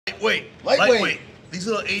lightweight. Lightweight. These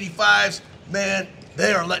little 85s, man,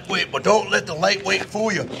 they are lightweight, but don't let the lightweight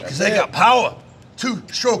fool you, because they got power.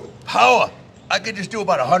 2-stroke power. I could just do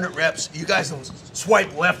about 100 reps. You guys will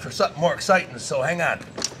swipe left for something more exciting, so hang on.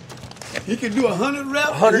 He can do 100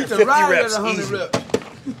 reps. 150 reps, 100 easy. reps.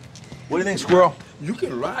 What do you think, Squirrel? You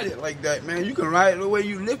can ride it like that, man. You can ride it the way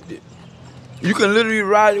you lift it. You can literally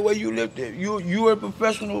ride it the way you lift it. You're a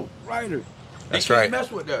professional rider. That's right. right.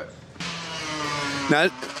 Mess with that. Now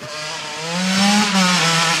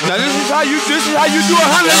this is how you do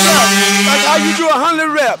 100 reps. That's how you do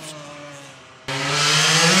 100 reps.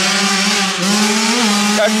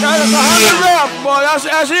 That's 100 reps, boy. That's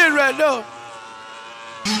it right there.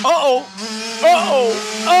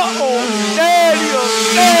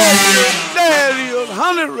 There it is.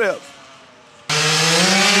 100 reps.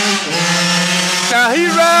 Now he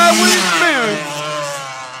ride with his spirit.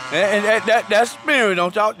 And that's spirit.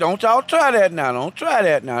 Don't y'all try that now. Don't try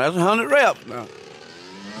that now. That's 100 reps now.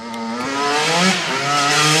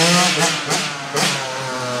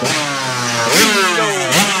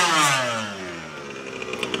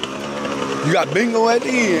 You got bingo at the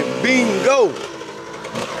end. Bingo.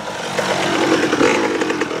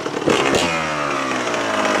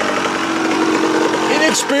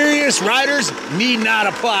 Inexperienced riders need not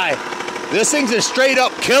apply. This thing's a straight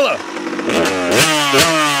up killer.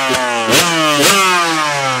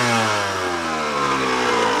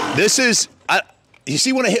 This is, you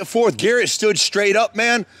see when I hit fourth gear, it stood straight up,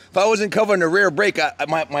 man. If I wasn't covering the rear brake,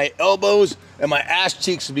 my elbows and my ass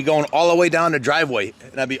cheeks would be going all the way down the driveway,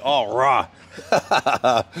 and I'd be all raw.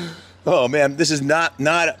 Oh man, this is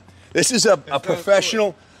this is a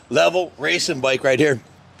professional level racing bike right here.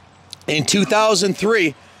 In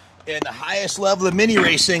 2003, in the highest level of mini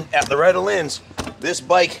racing at Loretta Lynn's, this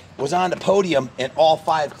bike was on the podium in all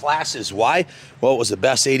 5 classes. Why? Well, it was the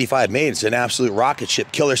best 85 made. It's an absolute rocket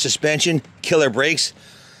ship. Killer suspension, killer brakes.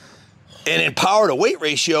 And in power to weight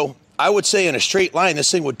ratio, I would say in a straight line,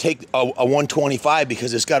 this thing would take a 125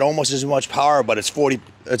 because it's got almost as much power, but it's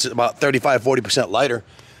about 35–40% lighter.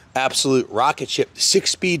 Absolute rocket ship.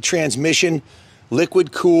 6-speed transmission,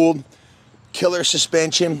 liquid cooled, killer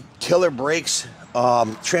suspension, killer brakes.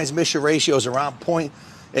 Transmission ratios around point,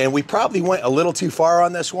 and we probably went a little too far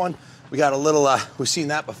on this one. We got a little, we've seen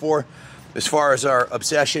that before as far as our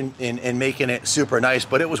obsession in making it super nice,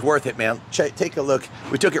 but it was worth it, man. Take a look.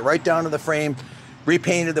 We took it right down to the frame,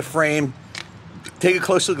 repainted the frame. Take a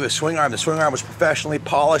close look at the swing arm. The swing arm was professionally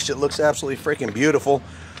polished. It looks absolutely freaking beautiful.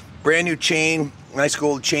 Brand new chain, nice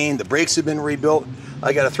gold chain. The brakes have been rebuilt.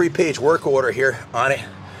 I got a 3-page work order here on it.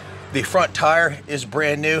 The front tire is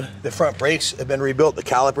brand new. The front brakes have been rebuilt. The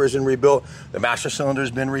caliper's been rebuilt. The master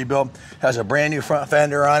cylinder's been rebuilt. Has a brand new front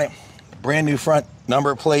fender on it. Brand new front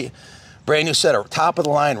number plate. Brand new set of top of the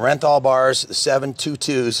line Renthal bars, the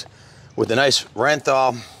 722s with a nice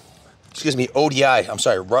Renthal,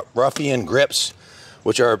 Ruffian grips,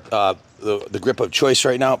 which are the grip of choice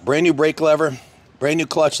right now. Brand new brake lever, brand new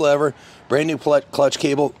clutch lever, brand new clutch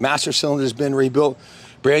cable. Master cylinder's been rebuilt.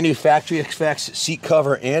 Brand new factory effects, seat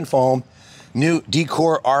cover and foam. New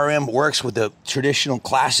Decor RM works with the traditional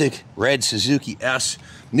classic red Suzuki S.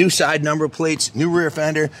 New side number plates, new rear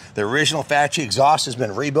fender. The original factory exhaust has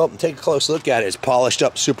been rebuilt. And take a close look at it. It's polished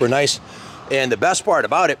up, super nice. And the best part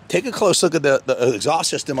about it, take a close look at the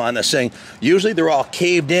exhaust system on this thing. Usually they're all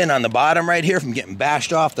caved in on the bottom right here from getting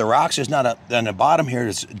bashed off the rocks. There's not on the bottom here,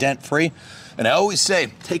 it's dent free. And I always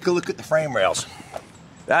say, take a look at the frame rails.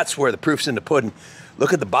 That's where the proof's in the pudding.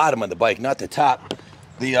 Look at the bottom of the bike, not the top.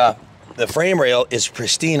 The frame rail is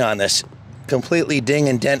pristine on this, completely ding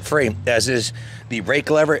and dent free, as is the brake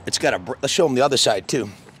lever. It's got a, let's show them the other side too.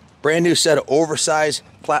 Brand new set of oversized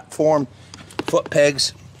platform foot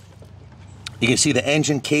pegs. You can see the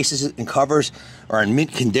engine cases and covers are in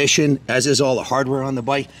mint condition, as is all the hardware on the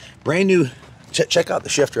bike. Brand new, check out the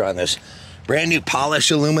shifter on this. Brand new polished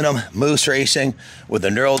aluminum Moose Racing with a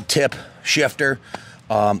knurled tip shifter.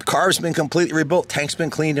 Carb's been completely rebuilt. Tank's been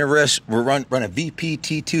cleaned and wrist. We're running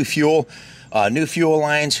VP-T2 fuel. New fuel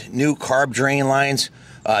lines, new carb drain lines,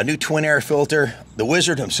 new twin air filter. The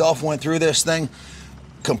Wizard himself went through this thing,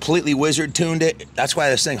 completely Wizard tuned it. That's why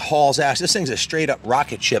this thing hauls ass. This thing's a straight up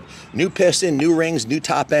rocket ship. New piston, new rings, new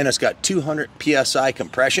top end. It's got 200 PSI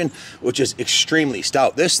compression, which is extremely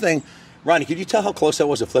stout. This thing, Ronnie, could you tell how close I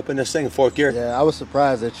was to flipping this thing in fourth gear? Yeah, I was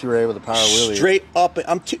surprised that you were able to power wheelie. Straight up,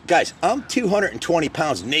 guys, I'm 220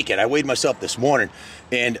 pounds naked. I weighed myself this morning,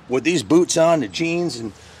 and with these boots on, the jeans,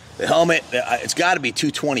 and the helmet, it's got to be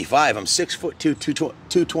 225. I'm 6'2",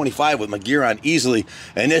 225 with my gear on easily,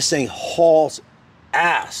 and this thing hauls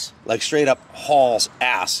ass, like straight up hauls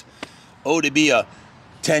ass. Oh, to be a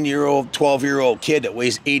 10-year-old, 12-year-old kid that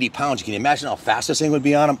weighs 80 pounds. You can imagine how fast this thing would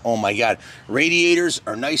be on him. Oh my God. Radiators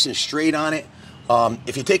are nice and straight on it.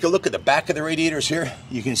 If you take a look at the back of the radiators here,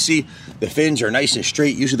 you can see the fins are nice and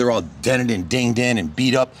straight. Usually they're all dented and dinged in and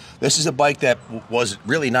beat up. This is a bike that was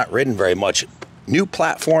really not ridden very much. New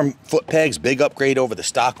platform foot pegs, big upgrade over the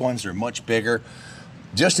stock ones. They're much bigger.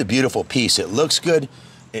 Just a beautiful piece. It looks good.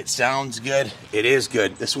 It sounds good. It is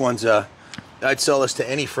good. This one's, I'd sell this to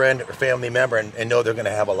any friend or family member and know they're going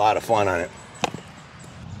to have a lot of fun on it.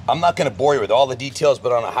 I'm not going to bore you with all the details,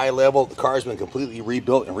 but on a high level, the car has been completely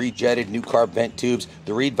rebuilt and rejetted. New carb vent tubes.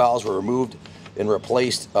 The reed valves were removed and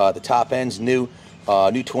replaced. The top end's new.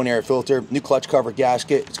 New twin air filter. New clutch cover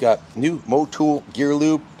gasket. It's got new Motul gear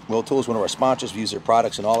lube. Motul is one of our sponsors. We use their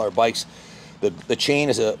products in all our bikes. The chain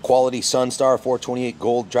is a quality Sunstar 428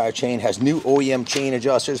 gold drive chain. Has new OEM chain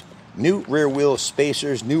adjusters. New rear wheel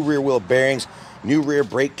spacers. New rear wheel bearings. New rear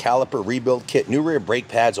brake caliper rebuild kit. New rear brake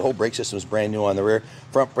pads. The whole brake system is brand new on the rear.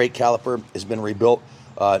 Front brake caliper has been rebuilt.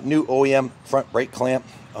 New OEM front brake clamp.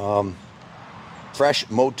 Fresh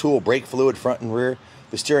Motul brake fluid front and rear.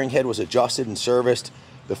 The steering head was adjusted and serviced.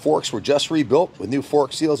 The forks were just rebuilt with new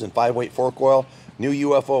fork seals and 5-weight fork oil. New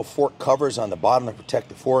UFO fork covers on the bottom to protect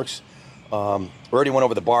the forks. We already went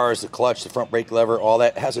over the bars, the clutch, the front brake lever, all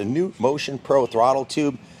that. It has a new Motion Pro throttle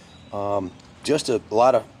tube. Just a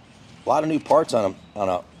lot of new parts on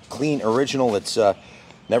a clean original that's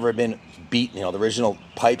never been beat. You know, the original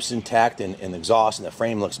pipe's intact and the exhaust and the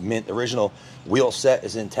frame looks mint. The original wheel set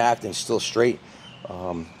is intact and still straight.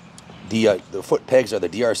 The foot pegs are the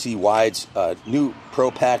DRC wides. New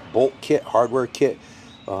Pro Pack bolt kit, hardware kit.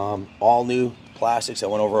 All new plastics. I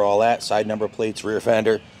went over all that. Side number plates, rear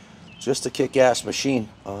fender. Just a kick-ass machine.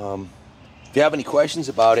 If you have any questions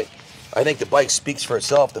about it, I think the bike speaks for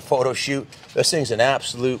itself. The photo shoot, this thing's an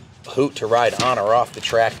absolute hoot to ride on or off the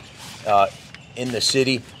track, in the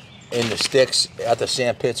city, in the sticks, at the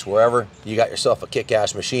sand pits, wherever. You got yourself a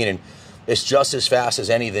kick-ass machine, and it's just as fast as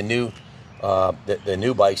any of the new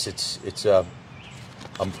bikes. It's a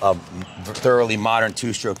thoroughly modern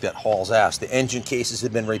two-stroke that hauls ass. The engine cases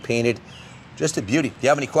have been repainted. Just a beauty. If you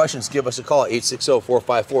have any questions, give us a call,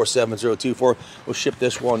 860-454-7024. We'll ship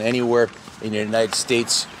this one anywhere in the United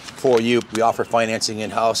States for you. We offer financing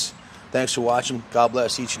in-house. Thanks for watching. God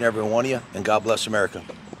bless each and every one of you, and God bless America.